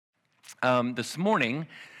This morning,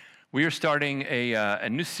 we are starting a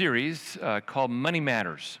new series called Money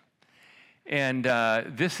Matters. And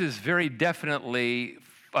this is very definitely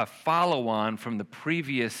a follow-on from the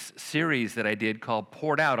previous series that I did called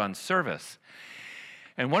Poured Out on Service.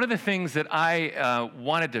 And one of the things that I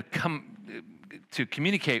wanted to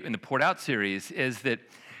communicate in the Poured Out series is that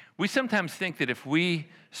we sometimes think that if we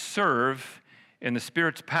serve in the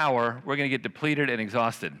Spirit's power, we're going to get depleted and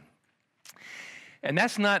exhausted. And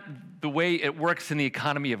that's not the way it works in the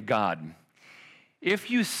economy of God.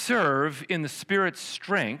 If you serve in the Spirit's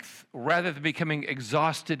strength, rather than becoming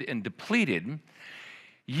exhausted and depleted,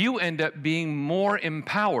 you end up being more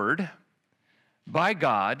empowered by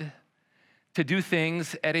God to do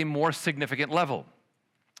things at a more significant level.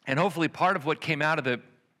 And hopefully part of what came out of the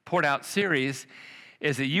Poured Out series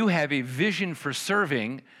is that you have a vision for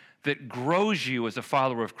serving that grows you as a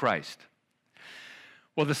follower of Christ.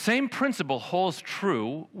 Well, the same principle holds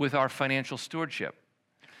true with our financial stewardship.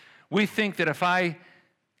 We think that if I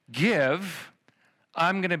give,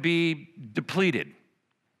 I'm going to be depleted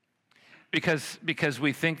because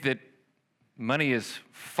we think that money is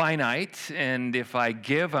finite, and if I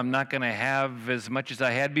give, I'm not going to have as much as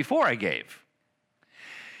I had before I gave.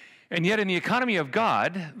 And yet in the economy of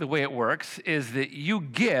God, the way it works is that you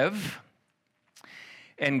give,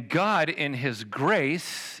 and God in His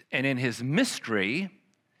grace and in His mystery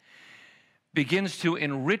begins to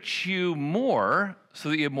enrich you more so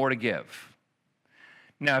that you have more to give.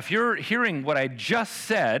 Now, if you're hearing what I just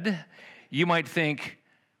said, you might think,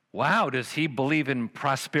 wow, does he believe in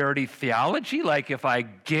prosperity theology? Like if I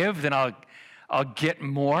give, then I'll get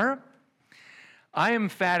more? I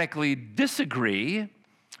emphatically disagree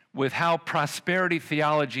with how prosperity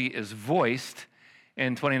theology is voiced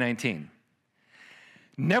in 2019.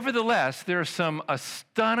 Nevertheless, there are some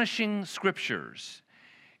astonishing scriptures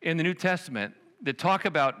in the New Testament that talk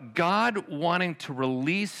about God wanting to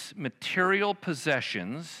release material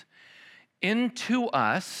possessions into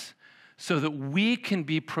us so that we can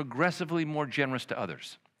be progressively more generous to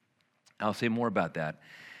others. I'll say more about that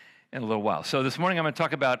in a little while. So this morning I'm going to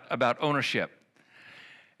talk about ownership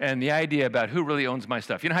and the idea about who really owns my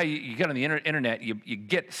stuff. You know how you get on the internet, you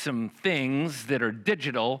get some things that are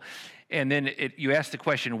digital, and then you ask the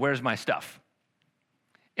question, where's my stuff?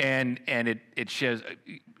 And it shows,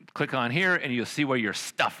 click on here, and you'll see where your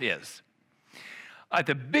stuff is.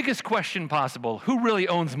 The biggest question possible, who really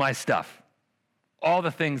owns my stuff? All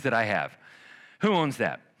the things that I have. Who owns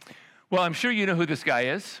that? Well, I'm sure you know who this guy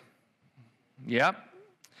is. Yep.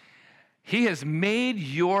 He has made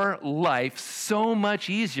your life so much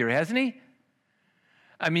easier, hasn't he?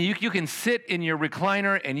 I mean, you can sit in your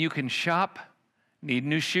recliner and you can shop. Need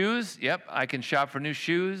new shoes? Yep, I can shop for new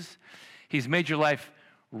shoes. He's made your life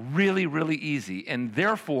really, really easy. And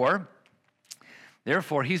therefore,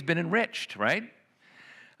 he's been enriched, right?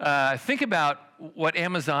 Think about what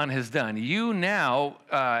Amazon has done. You now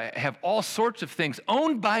have all sorts of things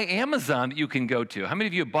owned by Amazon that you can go to. How many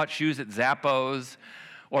of you have bought shoes at Zappos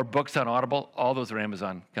or books on Audible? All those are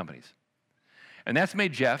Amazon companies. And that's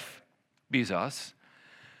made Jeff Bezos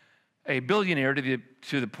a billionaire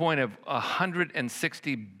to the point of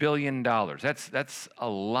 $160 billion. That's a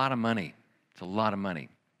lot of money. It's a lot of money.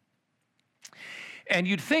 And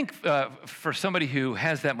you'd think for somebody who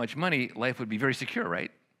has that much money, life would be very secure, right?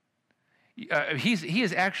 He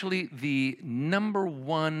is actually the number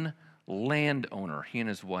one landowner, he and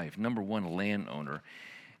his wife, number one landowner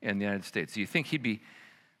in the United States. So you think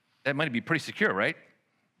that might be pretty secure, right?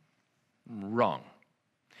 Wrong.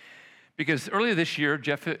 Because earlier this year,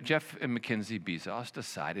 Jeff and Mackenzie Bezos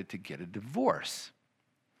decided to get a divorce.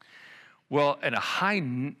 Well, in a high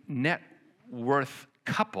net worth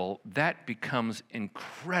couple, that becomes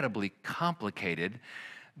incredibly complicated.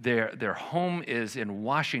 Their home is in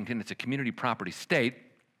Washington. It's a community property state.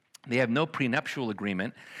 They have no prenuptial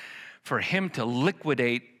agreement. For him to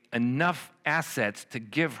liquidate enough assets to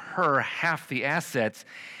give her half the assets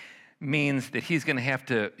means that he's going to have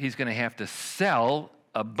to sell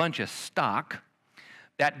a bunch of stock.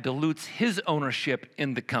 That dilutes his ownership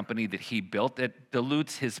in the company that he built. It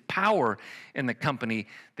dilutes his power in the company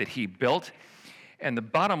that he built. And the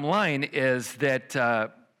bottom line is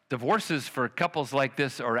that divorces for couples like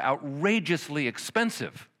this are outrageously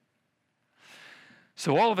expensive.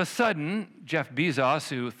 So all of a sudden, Jeff Bezos,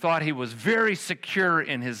 who thought he was very secure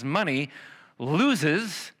in his money,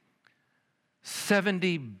 loses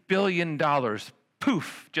 $70 billion.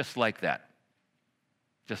 Poof, just like that.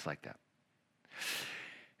 Just like that.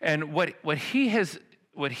 And what he has,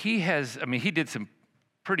 I mean, he did some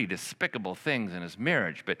pretty despicable things in his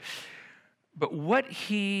marriage, but what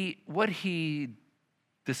he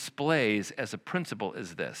displays as a principle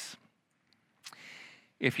is this.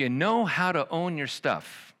 if you know how to own your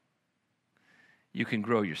stuff, you can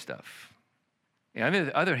grow your stuff. And on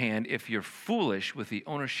the other hand, if you're foolish with the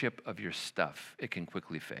ownership of your stuff, it can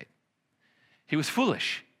quickly fade. He was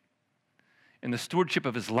foolish in the stewardship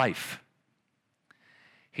of his life.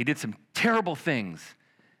 He did some terrible things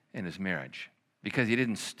in his marriage because he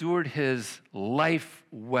didn't steward his life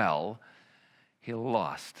well. He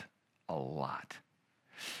lost a lot.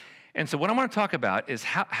 And so what I want to talk about is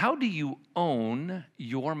how do you own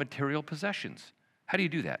your material possessions? How do you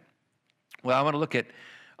do that? Well, I want to look at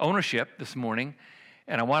ownership this morning,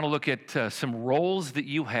 and I want to look at some roles that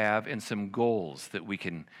you have and some goals that we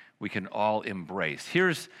can all embrace.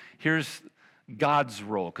 Here's God's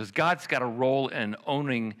role, because God's got a role in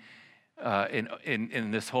owning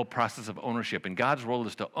in this whole process of ownership, and God's role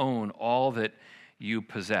is to own all that you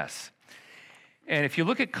possess. And if you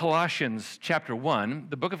look at Colossians chapter 1,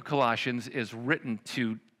 the book of Colossians is written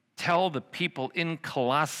to tell the people in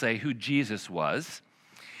Colossae who Jesus was.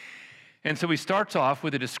 And so he starts off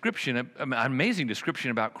with a description, an amazing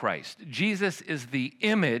description about Christ. Jesus is the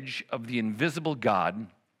image of the invisible God,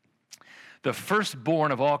 the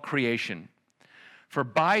firstborn of all creation. For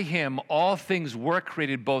by him all things were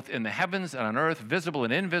created, both in the heavens and on earth, visible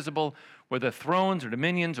and invisible, whether thrones or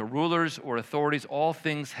dominions or rulers or authorities, all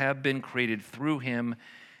things have been created through him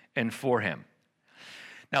and for him.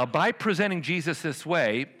 Now, by presenting Jesus this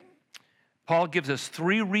way, Paul gives us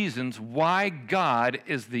three reasons why God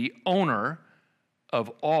is the owner of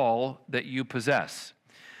all that you possess.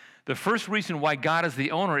 The first reason why God is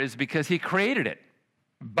the owner is because he created it.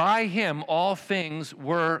 By him, all things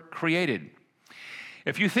were created.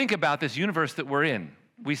 If you think about this universe that we're in,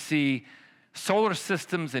 we see solar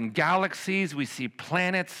systems and galaxies, we see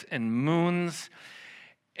planets and moons,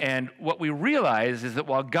 and what we realize is that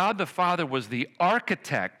while God the Father was the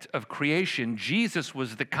architect of creation, Jesus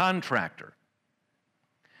was the contractor.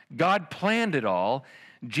 God planned it all.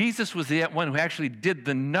 Jesus was the one who actually did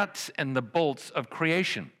the nuts and the bolts of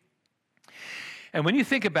creation. And when you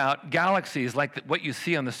think about galaxies like what you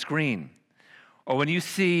see on the screen, or when you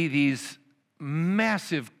see these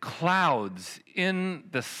massive clouds in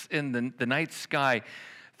the night sky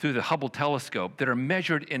through the Hubble telescope that are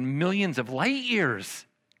measured in millions of light years,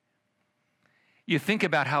 you think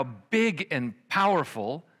about how big and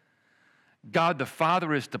powerful God the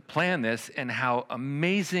Father is to plan this, and how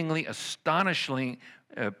amazingly, astonishingly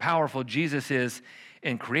powerful Jesus is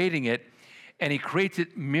in creating it, and he creates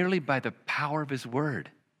it merely by the power of his word.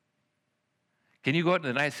 Can you go out in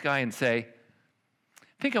the night sky and say,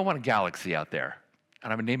 I think I want a galaxy out there,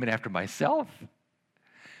 and I'm going to name it after myself?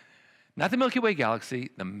 Not the Milky Way galaxy,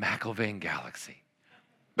 the McIlvaine galaxy.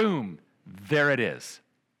 Boom, there it is.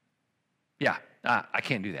 Yeah, I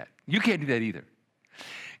can't do that. You can't do that either.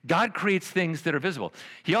 God creates things that are visible.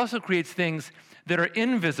 He also creates things that are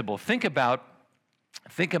invisible. Think about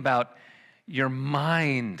your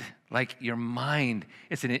mind, like your mind.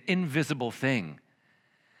 It's an invisible thing.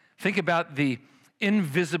 Think about the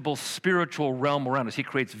invisible spiritual realm around us. He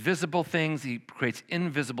creates visible things. He creates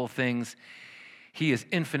invisible things. He is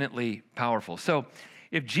infinitely powerful. So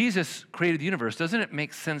if Jesus created the universe, doesn't it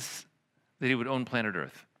make sense that he would own planet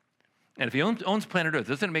Earth? And if he owns planet Earth,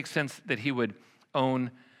 doesn't it make sense that he would own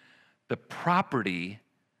the property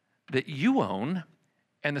that you own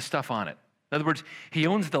and the stuff on it? In other words, he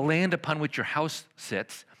owns the land upon which your house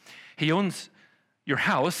sits. He owns your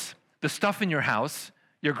house, the stuff in your house,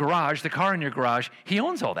 your garage, the car in your garage. He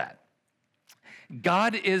owns all that.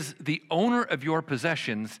 God is the owner of your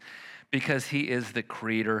possessions because he is the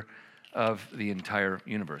creator of the entire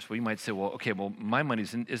universe. Well, you might say, well, my money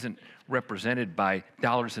isn't represented by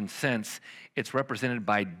dollars and cents. It's represented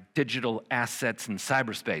by digital assets in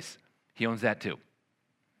cyberspace. He owns that too.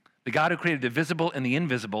 The God who created the visible and the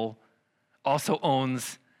invisible also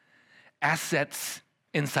owns assets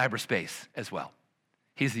in cyberspace as well.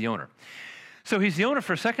 He's the owner. So he's the owner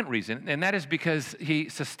for a second reason, and that is because he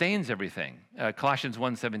sustains everything. Colossians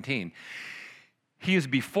 1:17. He is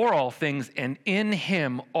before all things, and in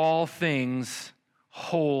him all things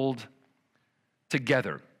hold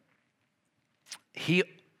together. He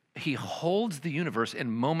holds the universe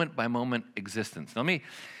in moment-by-moment existence. Let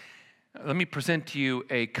me present to you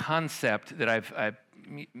a concept that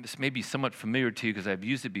this may be somewhat familiar to you because I've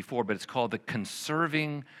used it before, but it's called the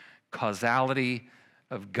conserving causality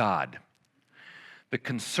of God. The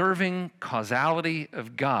conserving causality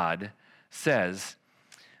of God says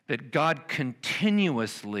that God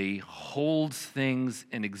continuously holds things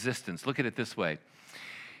in existence. Look at it this way.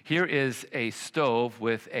 Here is a stove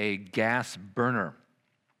with a gas burner.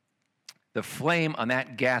 The flame on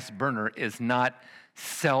that gas burner is not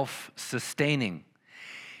self-sustaining.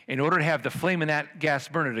 In order to have the flame in that gas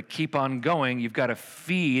burner to keep on going, you've got to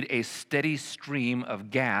feed a steady stream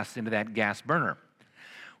of gas into that gas burner.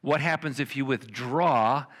 What happens if you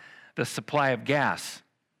withdraw the supply of gas?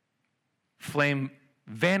 Flame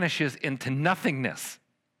vanishes into nothingness.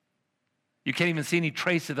 You can't even see any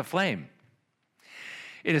trace of the flame.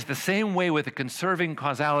 It is the same way with the conserving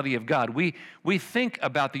causality of God. We think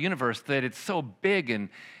about the universe that it's so big and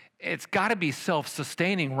it's got to be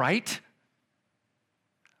self-sustaining, right?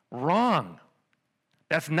 Wrong.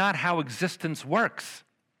 That's not how existence works.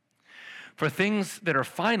 For things that are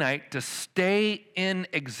finite to stay in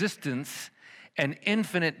existence, an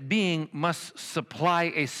infinite being must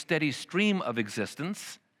supply a steady stream of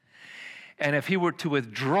existence. And if he were to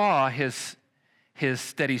withdraw his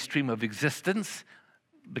steady stream of existence,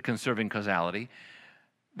 the conserving causality,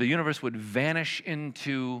 the universe would vanish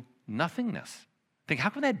into nothingness. Think, how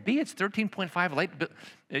can that be? It's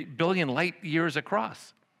 13.5 billion light years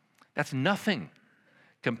across. That's nothing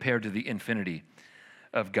compared to the infinity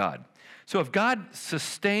of God. So if God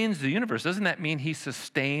sustains the universe, doesn't that mean he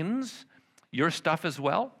sustains your stuff as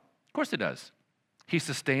well? Of course it does. He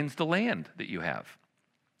sustains the land that you have.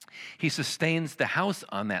 He sustains the house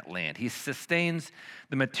on that land. He sustains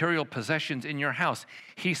the material possessions in your house.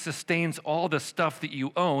 He sustains all the stuff that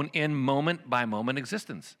you own in moment-by-moment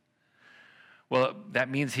existence. Well, that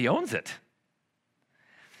means he owns it.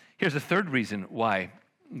 Here's a third reason why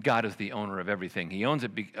God is the owner of everything. He owns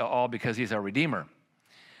it all because he's our Redeemer.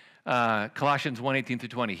 Colossians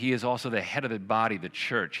 1:18-20, he is also the head of the body, the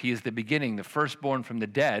church. He is the beginning, the firstborn from the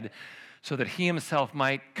dead, so that he himself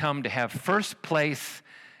might come to have first place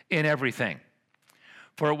in everything.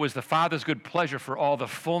 For it was the Father's good pleasure for all the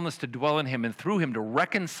fullness to dwell in him, and through him to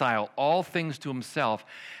reconcile all things to himself,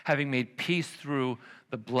 having made peace through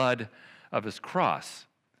the blood of his cross.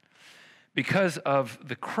 Because of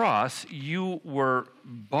the cross, you were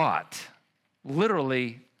bought,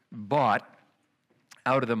 literally bought,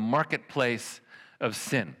 out of the marketplace of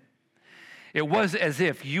sin. It was as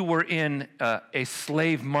if you were in a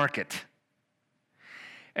slave market,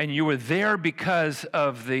 and you were there because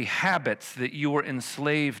of the habits that you were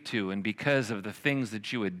enslaved to and because of the things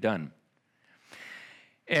that you had done.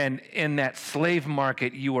 And in that slave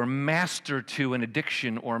market, you were master to an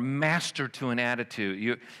addiction or master to an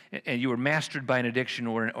attitude. You were mastered by an addiction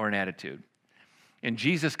or an attitude. And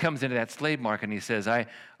Jesus comes into that slave market and he says, I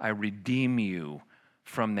redeem you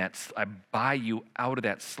from that. I buy you out of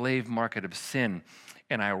that slave market of sin,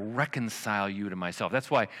 and I reconcile you to myself. That's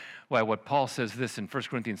why what Paul says this in 1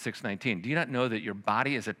 Corinthians 6:19. Do you not know that your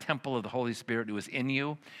body is a temple of the Holy Spirit who is in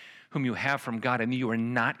you, whom you have from God, and you are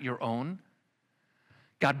not your own?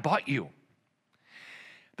 God bought you.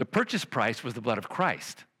 The purchase price was the blood of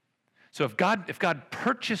Christ. So if God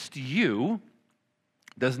purchased you,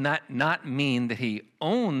 does not mean that he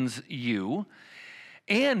owns you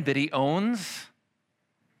and that he owns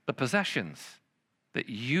the possessions that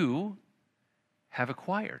you have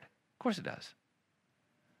acquired. Of course it does.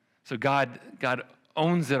 So God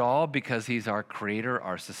owns it all because he's our creator,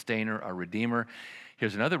 our sustainer, our redeemer.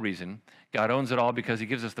 Here's another reason. God owns it all because he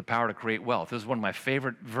gives us the power to create wealth. This is one of my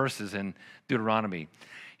favorite verses in Deuteronomy.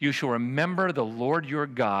 You shall remember the Lord your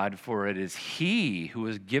God, for it is he who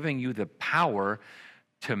is giving you the power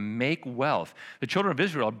to make wealth. The children of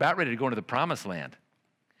Israel are about ready to go into the promised land.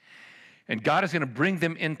 And God is going to bring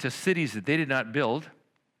them into cities that they did not build,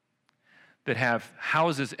 that have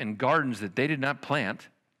houses and gardens that they did not plant.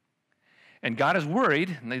 And God is worried,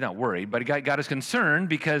 he's not worried, but God is concerned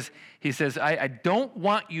because he says, I don't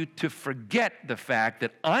want you to forget the fact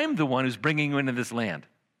that I'm the one who's bringing you into this land.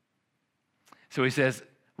 So he says,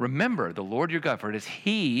 remember the Lord your God, for it is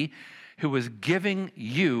he who is giving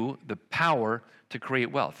you the power to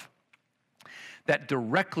create wealth. That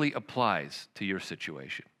directly applies to your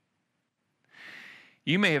situation.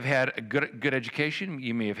 You may have had a good education.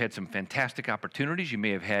 You may have had some fantastic opportunities. You may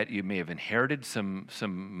have inherited some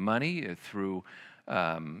money through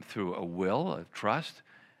a will, a trust,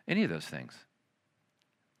 any of those things.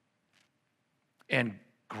 And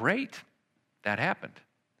great, that happened.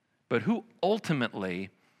 But who ultimately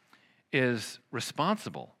is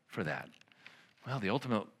responsible for that? Well, the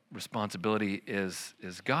ultimate responsibility is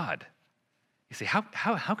God. You say, how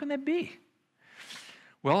can that be?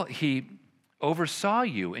 Well, he oversaw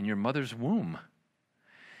you in your mother's womb.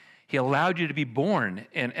 He allowed you to be born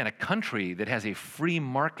in a country that has a free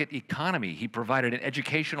market economy. He provided an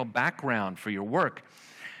educational background for your work.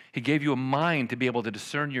 He gave you a mind to be able to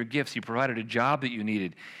discern your gifts. He provided a job that you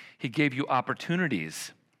needed. He gave you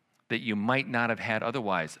opportunities that you might not have had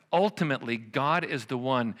otherwise. Ultimately, God is the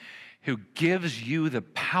one who gives you the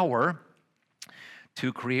power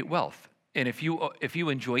to create wealth. and if you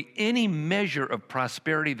enjoy any measure of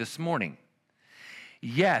prosperity this morning,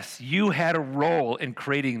 yes, you had a role in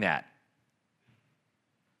creating that.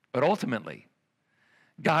 But ultimately,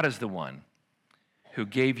 God is the one who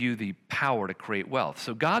gave you the power to create wealth.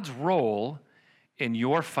 So God's role in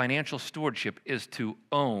your financial stewardship is to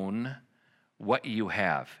own what you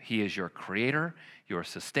have. He is your creator, your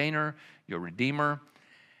sustainer, your redeemer,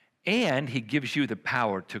 and he gives you the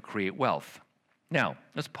power to create wealth. Now,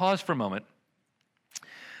 let's pause for a moment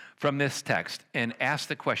from this text and ask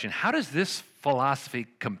the question, how does this philosophy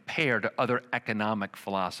compare to other economic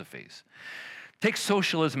philosophies? Take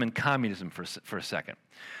socialism and communism for a second.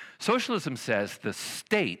 Socialism says the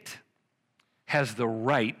state has the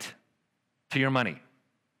right to your money.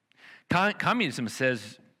 Communism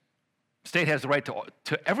says state has the right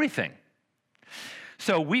to everything.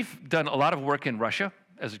 So we've done a lot of work in Russia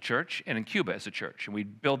as a church and in Cuba as a church. And we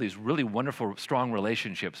build these really wonderful, strong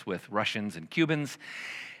relationships with Russians and Cubans.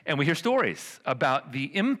 And we hear stories about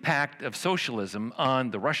the impact of socialism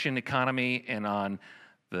on the Russian economy and on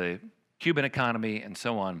the Cuban economy and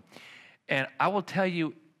so on. And I will tell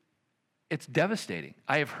you, it's devastating.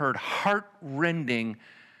 I have heard heart-rending,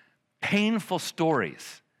 painful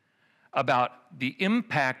stories about the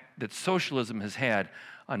impact that socialism has had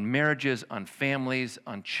on marriages, on families,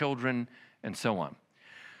 on children, and so on.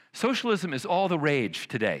 Socialism is all the rage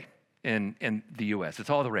today in the U.S. It's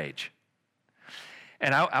all the rage.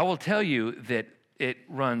 And I will tell you that it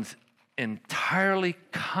runs entirely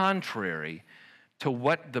contrary to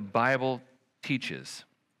what the Bible teaches.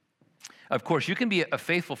 Of course, you can be a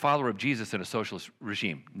faithful follower of Jesus in a socialist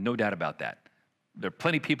regime, no doubt about that. There are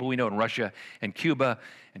plenty of people we know in Russia and Cuba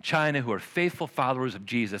and China who are faithful followers of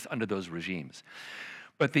Jesus under those regimes.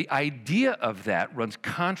 But the idea of that runs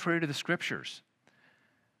contrary to the scriptures.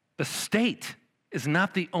 The state is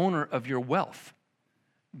not the owner of your wealth.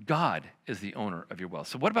 God is the owner of your wealth.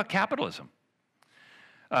 So what about capitalism?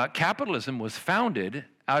 Capitalism was founded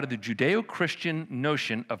out of the Judeo-Christian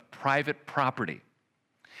notion of private property.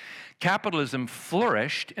 Capitalism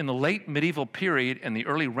flourished in the late medieval period and the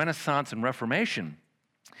early Renaissance and Reformation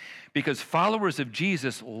because followers of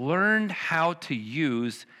Jesus learned how to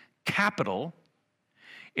use capital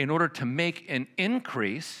in order to make an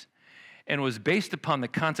increase, and was based upon the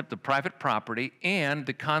concept of private property and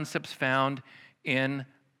the concepts found in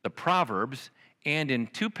the Proverbs and in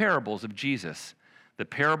two parables of Jesus, the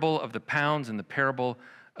parable of the pounds and the parable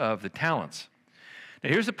of the talents.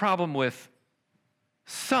 Now, here's the problem with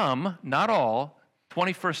some, not all,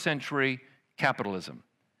 21st century capitalism.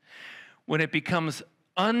 When it becomes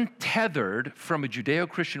untethered from a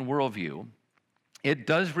Judeo-Christian worldview, it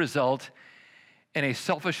does result in a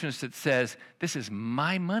selfishness that says, this is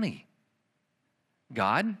my money.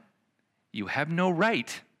 God, you have no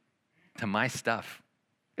right to my stuff.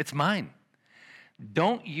 It's mine.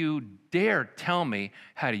 Don't you dare tell me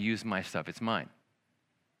how to use my stuff. It's mine.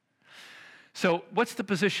 So what's the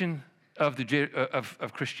position of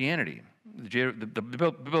Christianity,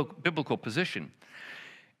 the biblical position?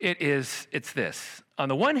 It's this. On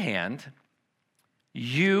the one hand,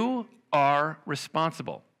 you are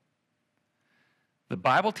responsible. The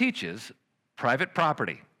Bible teaches private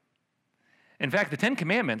property. In fact, the Ten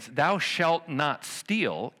Commandments, thou shalt not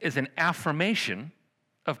steal, is an affirmation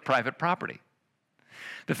of private property.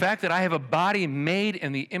 The fact that I have a body made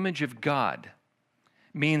in the image of God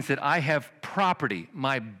means that I have property,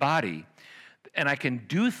 my body, and I can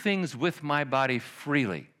do things with my body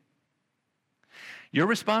freely. You're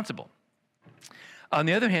responsible. On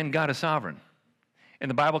the other hand, God is sovereign. And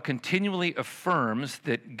the Bible continually affirms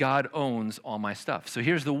that God owns all my stuff. So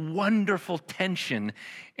here's the wonderful tension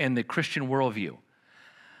in the Christian worldview.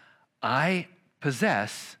 I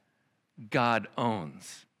possess, God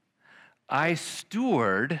owns. I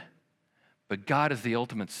steward, but God is the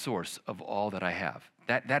ultimate source of all that I have.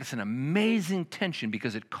 That's an amazing tension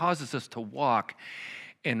because it causes us to walk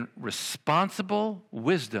in responsible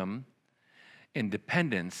wisdom in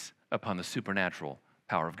dependence upon the supernatural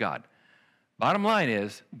power of God. Bottom line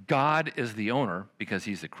is, God is the owner because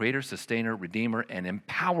he's the creator, sustainer, redeemer, and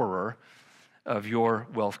empowerer of your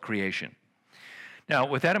wealth creation. Now,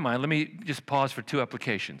 with that in mind, let me just pause for two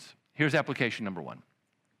applications. Here's application number one.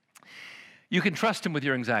 You can trust him with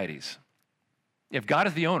your anxieties. If God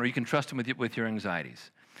is the owner, you can trust him with your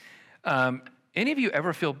anxieties. Any of you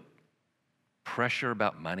ever feel pressure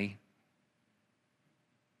about money?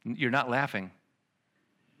 You're not laughing.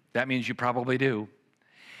 That means you probably do.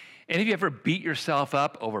 Any of you ever beat yourself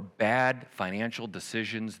up over bad financial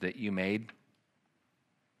decisions that you made?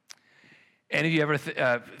 Any of you ever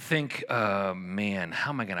think, man,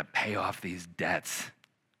 how am I going to pay off these debts?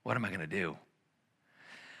 What am I going to do?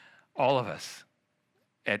 All of us,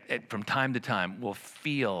 from time to time, will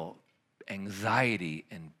feel anxiety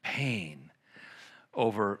and pain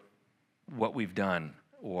over what we've done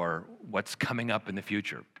or what's coming up in the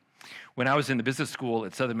future. When I was in the business school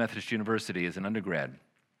at Southern Methodist University as an undergrad,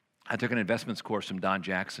 I took an investments course from Don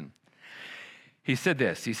Jackson. He said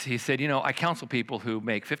this, he said, I counsel people who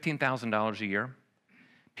make $15,000 a year,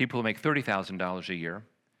 people who make $30,000 a year,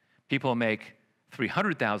 people who make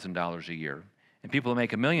 $300,000 a year, and people who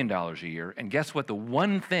make $1 million a year. And guess what? The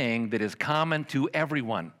one thing that is common to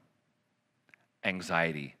everyone,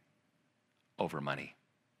 anxiety over money.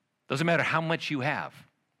 Doesn't matter how much you have.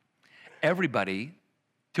 Everybody,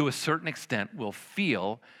 to a certain extent, will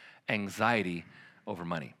feel anxiety over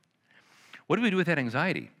money. What do we do with that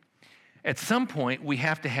anxiety? At some point, we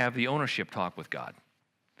have to have the ownership talk with God.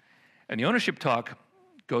 And the ownership talk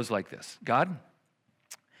goes like this. God,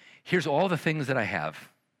 here's all the things that I have.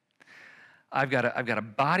 I've got a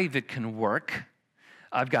body that can work.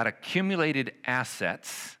 I've got accumulated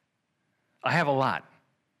assets. I have a lot.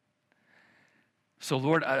 So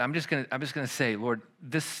Lord, I'm just gonna say, Lord,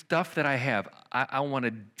 this stuff that I have, I want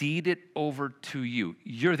to deed it over to you.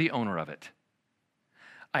 You're the owner of it.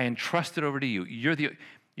 I entrust it over to you.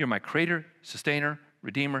 You're my creator, sustainer,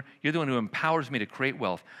 redeemer. You're the one who empowers me to create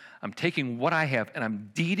wealth. I'm taking what I have and I'm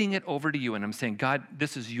deeding it over to you, and I'm saying, God,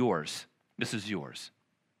 this is yours. This is yours.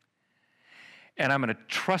 And I'm going to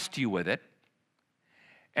trust you with it,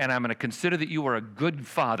 and I'm going to consider that you are a good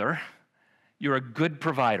father, you're a good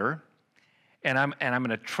provider, and I'm going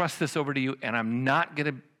to trust this over to you, and I'm not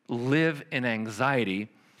going to live in anxiety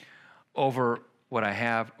over what I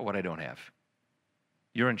have or what I don't have.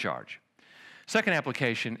 You're in charge. Second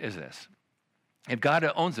application is this. If God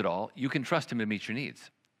owns it all, you can trust him to meet your needs.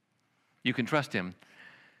 You can trust him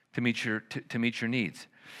to meet your needs.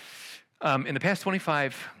 In the past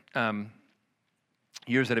 25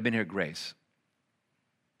 years that I've been here at Grace,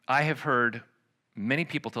 I have heard many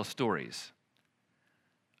people tell stories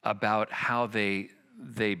about how they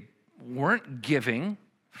weren't giving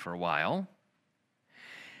for a while,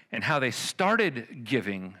 and how they started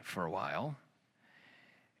giving for a while,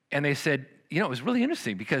 and they said, it was really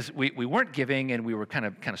interesting because we weren't giving and we were kind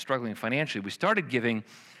of struggling financially. We started giving,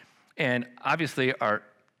 and obviously our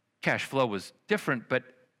cash flow was different, but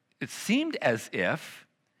it seemed as if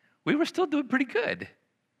we were still doing pretty good.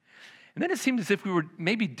 And then it seemed as if we were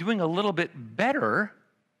maybe doing a little bit better,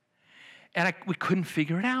 and we couldn't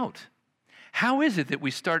figure it out. How is it that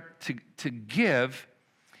we start to give,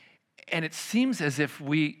 and it seems as if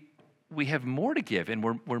we have more to give and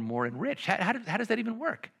we're more enriched? How does that even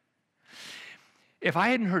work? If I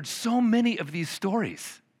hadn't heard so many of these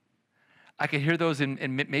stories, I could hear those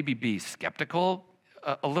and maybe be skeptical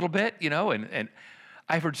a little bit, and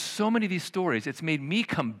I've heard so many of these stories, it's made me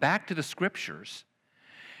come back to the scriptures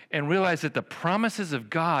and realize that the promises of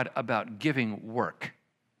God about giving work.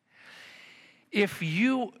 If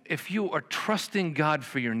you are trusting God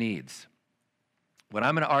for your needs, what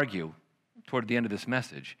I'm going to argue toward the end of this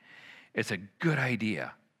message, it's a good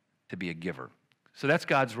idea to be a giver. So that's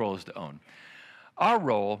God's role, is to own. Our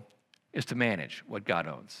role is to manage what God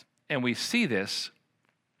owns. And we see this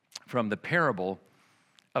from the parable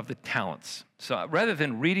of the talents. So rather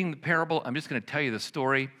than reading the parable, I'm just going to tell you the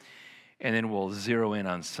story, and then we'll zero in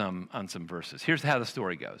on some verses. Here's how the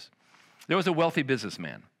story goes. There was a wealthy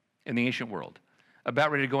businessman in the ancient world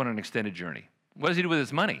about ready to go on an extended journey. What does he do with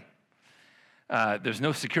his money? There's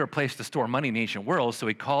no secure place to store money in the ancient world, so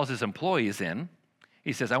he calls his employees in.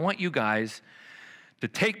 He says, I want you guys to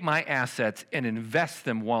take my assets and invest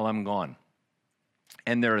them while I'm gone.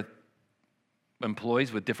 And there are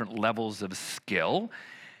employees with different levels of skill.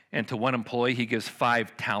 And to one employee, he gives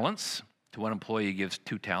 5 talents. To one employee, he gives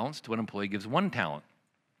 2 talents. To one employee, he gives 1 talent.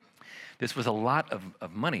 This was a lot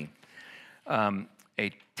of money.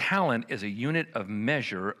 A talent is a unit of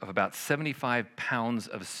measure of about 75 pounds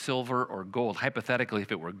of silver or gold. Hypothetically,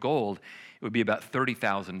 if it were gold, it would be about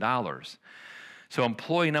 $30,000. So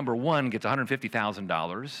employee number 1 gets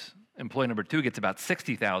 $150,000. Employee number 2 gets about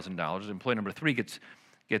 $60,000. Employee number 3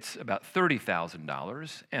 gets about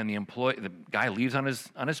 $30,000. And the guy leaves on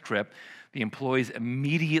his trip. The employees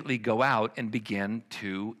immediately go out and begin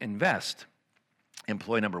to invest.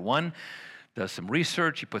 Employee number 1 does some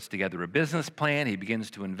research. He puts together a business plan. He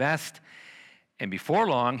begins to invest. And before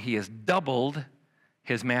long, he has doubled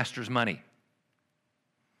his master's money.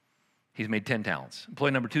 He's made 10 talents.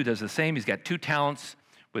 Employee number 2 does the same. He's got 2 talents.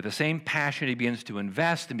 With the same passion, he begins to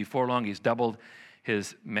invest, and before long, he's doubled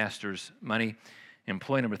his master's money.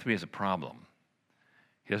 Employee number 3 has a problem.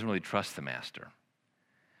 He doesn't really trust the master.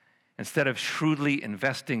 Instead of shrewdly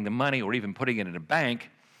investing the money or even putting it in a bank,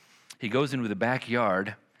 he goes into the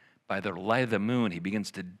backyard, by the light of the moon, he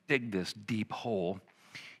begins to dig this deep hole.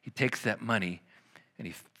 He takes that money and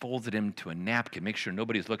he folds it into a napkin, makes sure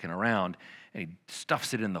nobody's looking around, and he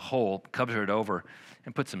stuffs it in the hole, covers it over,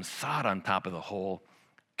 and puts some sod on top of the hole.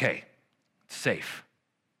 Okay, safe.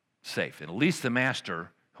 And at least the master,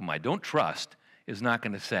 whom I don't trust, is not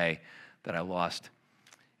going to say that I lost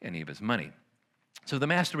any of his money. So the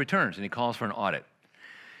master returns and he calls for an audit.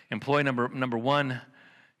 Employee number one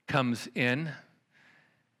comes in,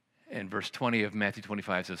 and verse 20 of Matthew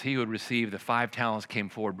 25 says, he who had received the 5 talents came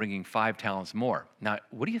forward bringing 5 talents more. Now,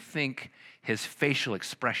 what do you think his facial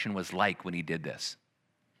expression was like when he did this?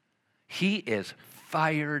 He is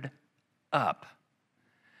fired up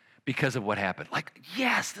because of what happened. Like,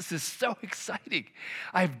 yes, this is so exciting.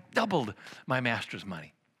 I've doubled my master's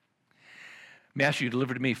money. Master, you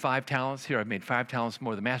delivered to me 5 talents. Here, I've made 5 talents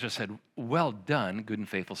more. The master said, well done, good and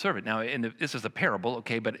faithful servant. Now, this is a parable,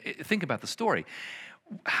 okay, but think about the story.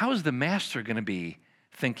 How is the master going to be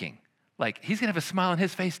thinking? Like, he's going to have a smile on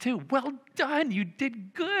his face too. Well done, you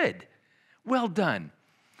did good. Well done.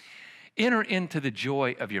 Enter into the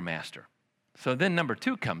joy of your master. So then number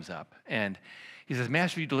 2 comes up, and he says,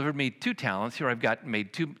 Master, you delivered me 2 talents. Here I've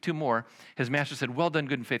made two more. His master said, well done,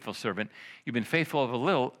 good and faithful servant. You've been faithful over a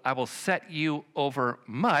little. I will set you over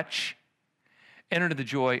much. Enter into the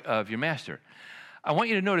joy of your master. I want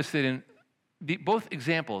you to notice that in both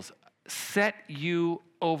examples, set you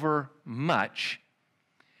over much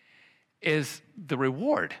is the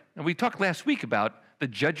reward. And we talked last week about the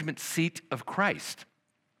judgment seat of Christ.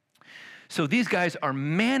 So these guys are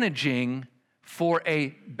managing for a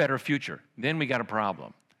better future. Then we got a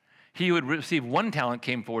problem. He who had received 1 talent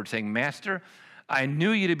came forward saying, Master, I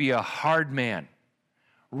knew you to be a hard man,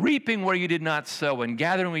 reaping where you did not sow and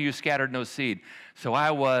gathering where you scattered no seed. So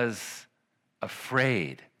I was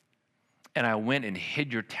afraid, and I went and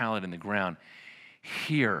hid your talent in the ground.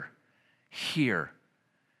 Here,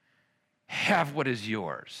 have what is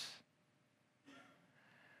yours.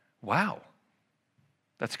 Wow,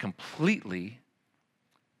 that's completely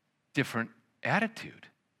different attitude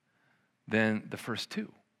than the first 2.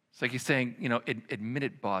 It's like he's saying, admit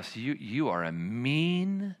it, boss, you are a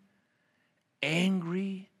mean,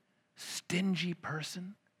 angry, stingy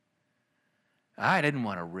person. I didn't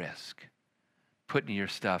want to risk putting your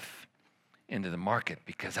stuff into the market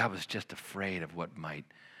because I was just afraid of what might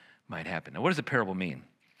happen. Now, what does the parable mean?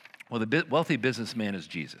 Well, the wealthy businessman is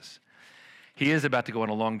Jesus. He is about to go on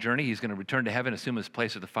a long journey. He's going to return to heaven, assume his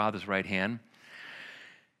place at the Father's right hand.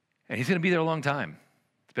 And he's going to be there a long time.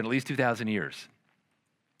 It's been at least 2,000 years.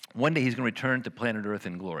 One day he's going to return to planet Earth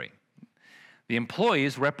in glory. The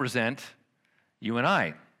employees represent you and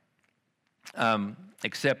I.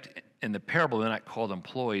 Except in the parable, they're not called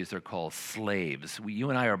employees, they're called slaves. You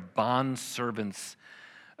and I are bond servants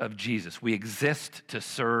of Jesus. We exist to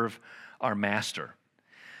serve our master.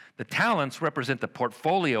 The talents represent the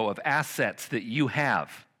portfolio of assets that you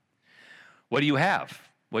have. What do you have?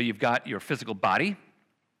 Well, you've got your physical body.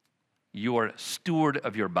 You're steward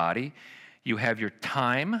of your body. You have your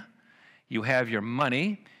time. You have your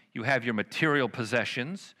money. You have your material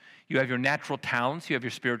possessions. You have your natural talents. You have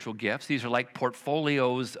your spiritual gifts. These are like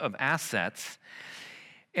portfolios of assets.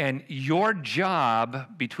 And your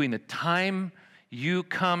job between the time you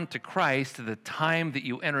come to Christ to the time that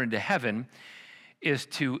you enter into heaven is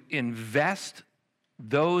to invest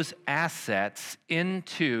those assets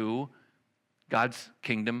into God's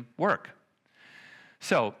kingdom work.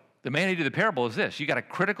 So, the mandate of the parable is this. You got a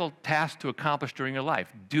critical task to accomplish during your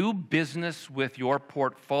life. Do business with your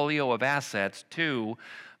portfolio of assets to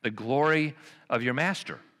the glory of your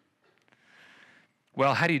master.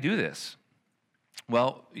 Well, how do you do this?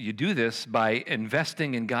 Well, you do this by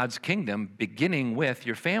investing in God's kingdom, beginning with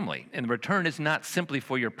your family. And the return is not simply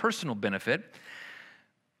for your personal benefit,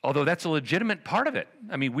 although that's a legitimate part of it.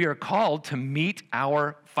 I mean, we are called to meet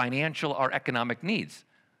our financial, our economic needs.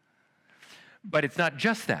 But it's not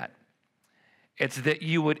just that. It's that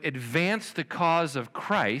you would advance the cause of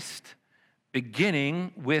Christ,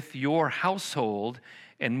 beginning with your household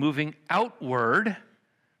and moving outward,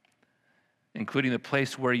 including the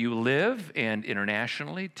place where you live and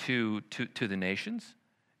internationally to the nations.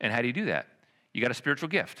 And how do you do that? You got a spiritual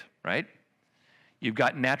gift, right? You've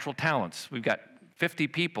got natural talents. We've got 50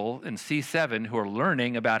 people in C7 who are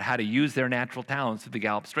learning about how to use their natural talents through the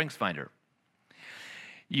Gallup StrengthsFinder.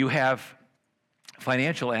 You have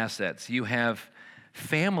financial assets. You have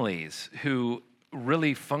families who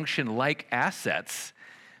really function like assets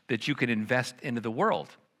that you can invest into the world.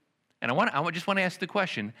 And I just want to ask the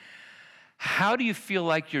question, how do you feel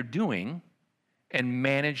like you're doing in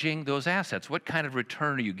managing those assets? What kind of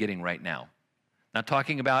return are you getting right now? Not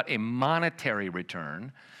talking about a monetary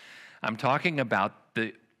return, I'm talking about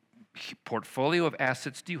the portfolio of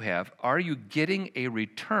assets do you have. Are you getting a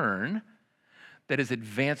return that is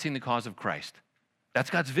advancing the cause of Christ? That's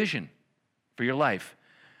God's vision for your life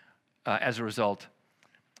as a result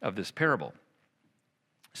of this parable.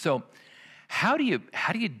 So how do you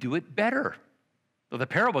do it better? Well, the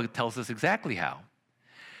parable tells us exactly how.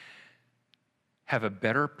 Have a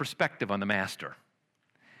better perspective on the master.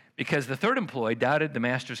 Because the third employee doubted the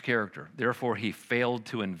master's character. Therefore, he failed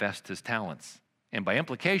to invest his talents. And by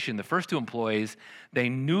implication, the first two employees, they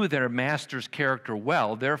knew their master's character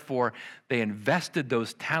well. Therefore, they invested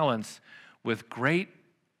those talents with great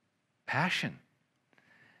passion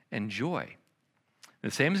and joy.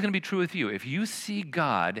 The same is going to be true with you. If you see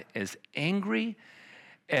God as angry,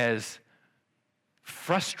 as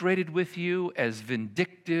frustrated with you, as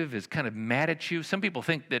vindictive, as kind of mad at you. Some people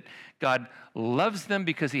think that God loves them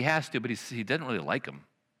because he has to, but he doesn't really like them.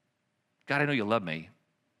 God, I know you love me.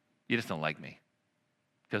 You just don't like me.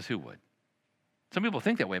 Because who would? Some people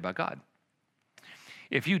think that way about God.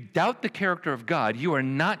 If you doubt the character of God, you are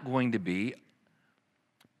not going to be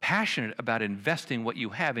passionate about investing what you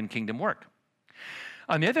have in kingdom work.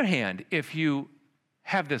 On the other hand, if you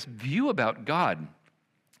have this view about God,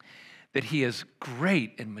 that he is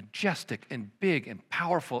great and majestic and big and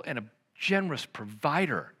powerful and a generous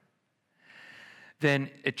provider, then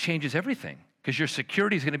it changes everything. Because your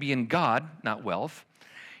security is going to be in God, not wealth.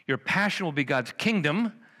 Your passion will be God's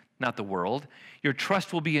kingdom, not the world. Your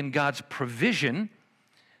trust will be in God's provision,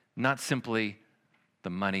 not simply the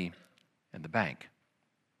money and the bank.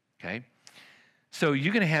 Okay? So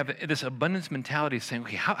you're going to have this abundance mentality saying,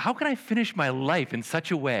 okay, how can I finish my life in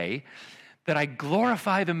such a way that I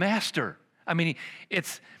glorify the master? I mean,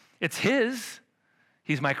 it's his.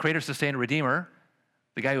 He's my creator, sustainer, redeemer,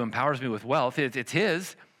 the guy who empowers me with wealth. It's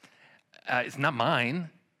his. It's not mine,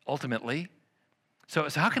 ultimately. So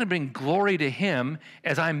how can I bring glory to him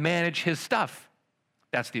as I manage his stuff?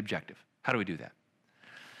 That's the objective. How do we do that?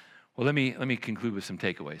 Well, let me conclude with some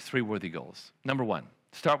takeaways, 3 worthy goals. Number 1,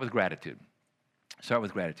 start with gratitude. Start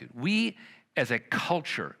with gratitude. We, as a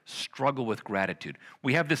culture, struggle with gratitude.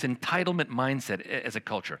 We have this entitlement mindset as a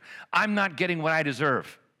culture. I'm not getting what I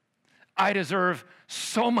deserve. I deserve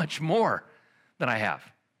so much more than I have.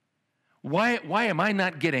 Why am I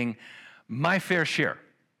not getting my fair share?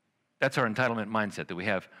 That's our entitlement mindset that we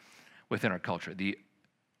have within our culture. The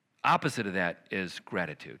opposite of that is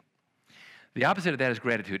gratitude. The opposite of that is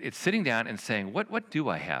gratitude. It's sitting down and saying, what do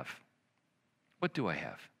I have? What do I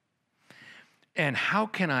have? And how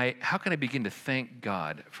can I begin to thank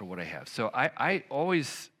God for what I have? So I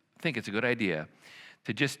always think it's a good idea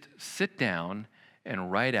to just sit down and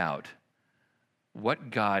write out what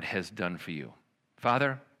God has done for you.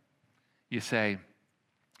 Father, you say,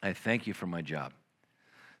 I thank you for my job.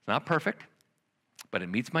 It's not perfect, but it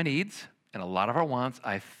meets my needs and a lot of our wants.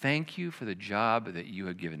 I thank you for the job that you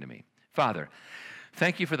have given to me. Father,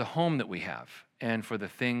 thank you for the home that we have and for the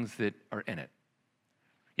things that are in it.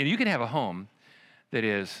 You know, you can have a home that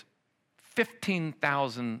is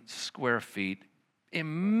 15,000 square feet,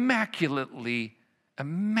 immaculately,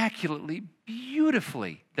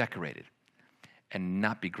 beautifully decorated, and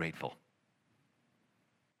not be grateful.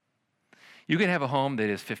 You can have a home that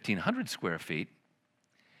is 1,500 square feet,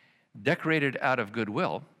 decorated out of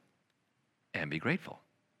goodwill, and be grateful.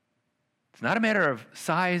 It's not a matter of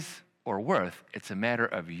size or worth. It's a matter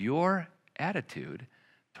of your attitude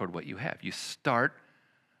toward what you have. You start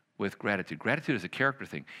with gratitude. Gratitude is a character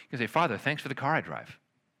thing. You can say, Father, thanks for the car I drive.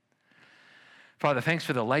 Father, thanks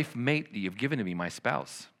for the life mate that you've given to me, my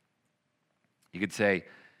spouse. You could say,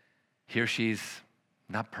 he or she's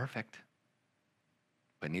not perfect,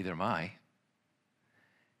 but neither am I.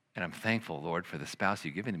 And I'm thankful, Lord, for the spouse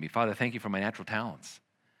you've given to me. Father, thank you for my natural talents.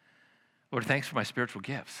 Lord, thanks for my spiritual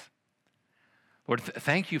gifts. Lord,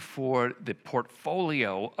 thank you for the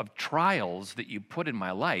portfolio of trials that you put in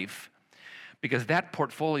my life, because that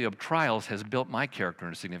portfolio of trials has built my character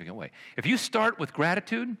in a significant way. If you start with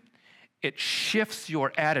gratitude, it shifts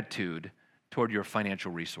your attitude toward your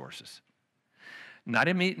financial resources. Not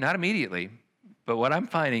immediately, but what I'm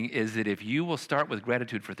finding is that if you will start with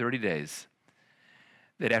gratitude for 30 days,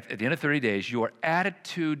 that at the end of 30 days, your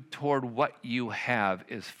attitude toward what you have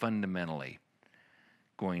is fundamentally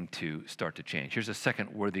going to start to change. Here's a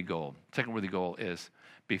second worthy goal. Second worthy goal is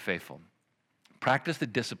be faithful. Practice the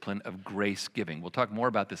discipline of grace giving. We'll talk more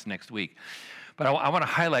about this next week. But I want to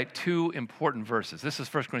highlight 2 important verses. This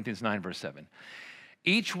is 1 Corinthians 9, verse 7.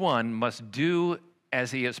 Each one must do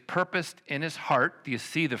as he has purposed in his heart. Do you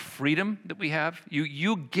see the freedom that we have?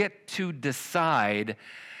 You get to decide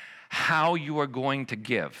how you are going to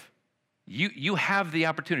give. You have the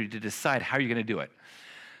opportunity to decide how you're going to do it.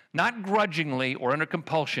 not grudgingly or under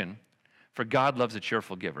compulsion, for God loves a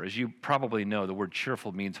cheerful giver. As you probably know, the word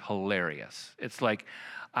cheerful means hilarious. It's like,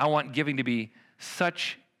 I want giving to be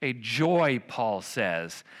such a joy, Paul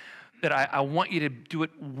says, that I want you to do it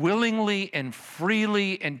willingly and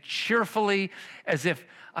freely and cheerfully, as if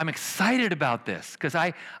I'm excited about this, because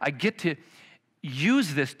I get to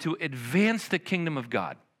use this to advance the kingdom of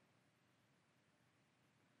God.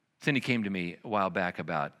 Cindy came to me a while back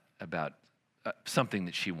about something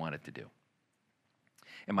that she wanted to do.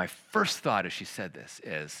 And my first thought as she said this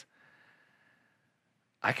is,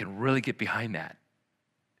 I can really get behind that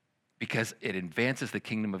because it advances the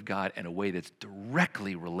kingdom of God in a way that's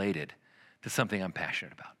directly related to something I'm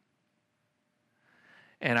passionate about.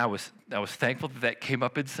 And I was thankful that came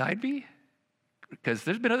up inside me, because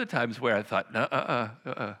there's been other times where I thought,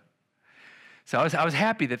 So I was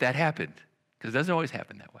happy that happened, because it doesn't always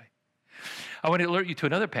happen that way. I want to alert you to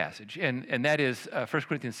another passage, and that is 1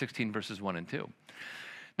 Corinthians 16, verses 1 and 2.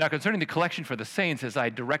 Now, concerning the collection for the saints, as I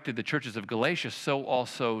directed the churches of Galatia, so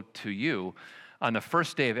also to you. On the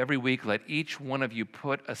first day of every week, let each one of you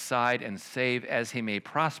put aside and save as he may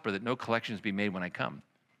prosper, that no collections be made when I come.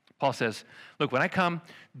 Paul says, look, when I come,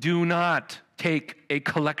 do not take a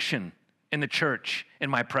collection in the church in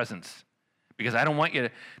my presence, because I don't want you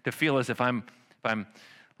to feel as if I'm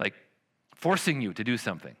like forcing you to do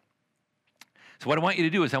something. So what I want you to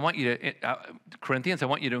do is Corinthians, I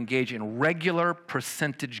want you to engage in regular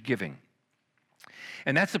percentage giving.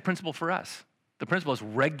 And that's the principle for us. The principle is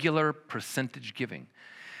regular percentage giving.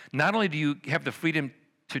 Not only do you have the freedom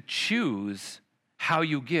to choose how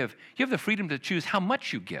you give, you have the freedom to choose how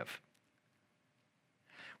much you give.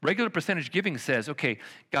 Regular percentage giving says, okay,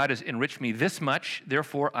 God has enriched me this much,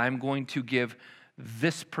 therefore I'm going to give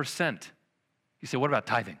this percent. You say, what about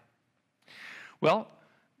tithing? Well,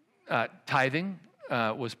 tithing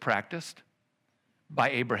was practiced by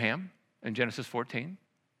Abraham in Genesis 14,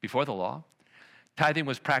 before the law. Tithing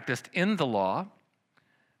was practiced in the law,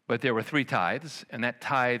 but there were 3 tithes, and that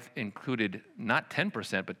tithe included not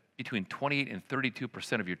 10%, but between 28 and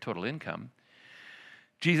 32% of your total income.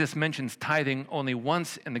 Jesus mentions tithing only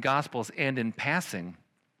once in the Gospels and in passing.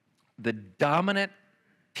 The dominant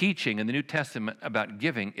teaching in the New Testament about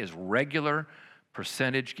giving is regular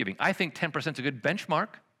percentage giving. I think 10% is a good benchmark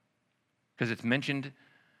because it's mentioned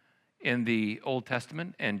in the Old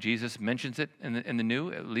Testament, and Jesus mentions it in the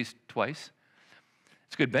New at least twice.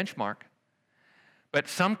 It's a good benchmark. But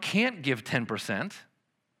some can't give 10%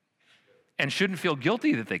 and shouldn't feel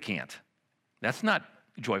guilty that they can't. That's not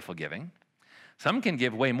joyful giving. Some can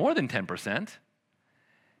give way more than 10%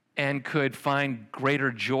 and could find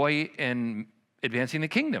greater joy in advancing the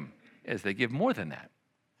kingdom as they give more than that.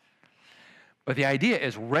 But the idea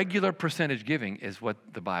is regular percentage giving is what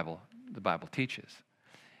the Bible teaches.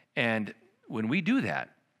 And when we do that,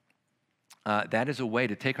 that is a way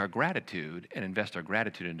to take our gratitude and invest our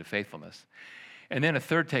gratitude into faithfulness. And then a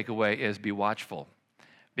third takeaway is be watchful.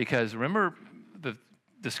 Because remember the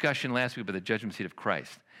discussion last week about the judgment seat of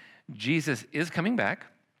Christ. Jesus is coming back.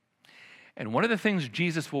 And one of the things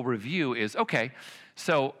Jesus will review is, okay,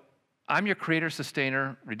 so I'm your creator,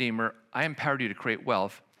 sustainer, redeemer. I empowered you to create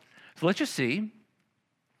wealth. So let's just see,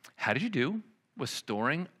 how did you do with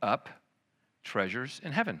storing up treasures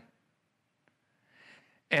in heaven?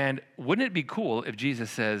 And wouldn't it be cool if Jesus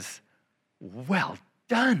says, well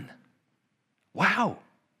done. Wow,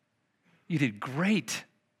 you did great.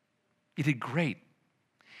 You did great.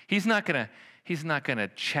 He's not gonna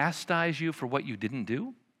chastise you for what you didn't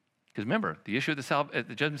do. Because remember, the issue of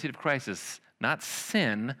the judgment seat of Christ is not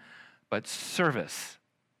sin, but service.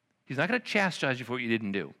 He's not gonna chastise you for what you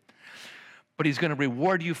didn't do, but he's gonna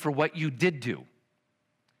reward you for what you did do.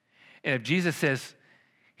 And if Jesus says,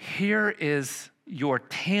 here is your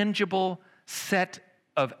tangible set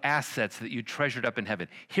of assets that you treasured up in heaven.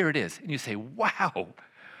 Here it is. And you say, wow,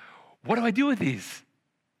 what do I do with these?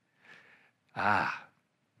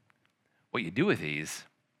 What you do with these,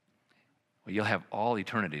 well, you'll have all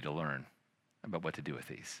eternity to learn about what to do with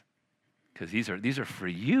these. Because these are for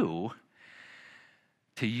you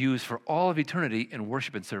to use for all of eternity in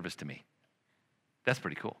worship and service to me. That's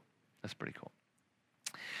pretty cool. That's pretty cool.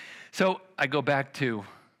 So I go back to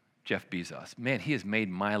Jeff Bezos. Man, he has made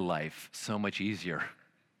my life so much easier.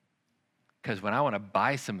 Because when I want to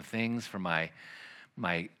buy some things for my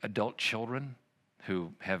adult children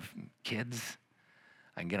who have kids,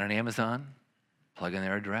 I can get on Amazon, plug in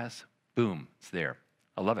their address, boom, it's there.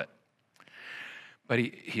 I love it. But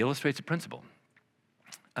he illustrates a principle.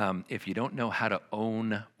 If you don't know how to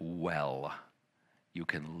own well, you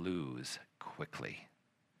can lose quickly.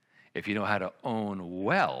 If you know how to own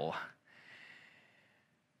well,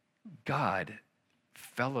 God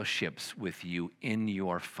fellowships with you in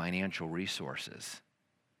your financial resources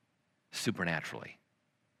supernaturally.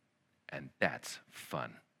 And that's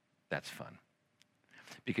fun. That's fun.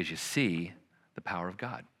 Because you see the power of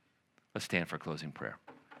God. Let's stand for a closing prayer.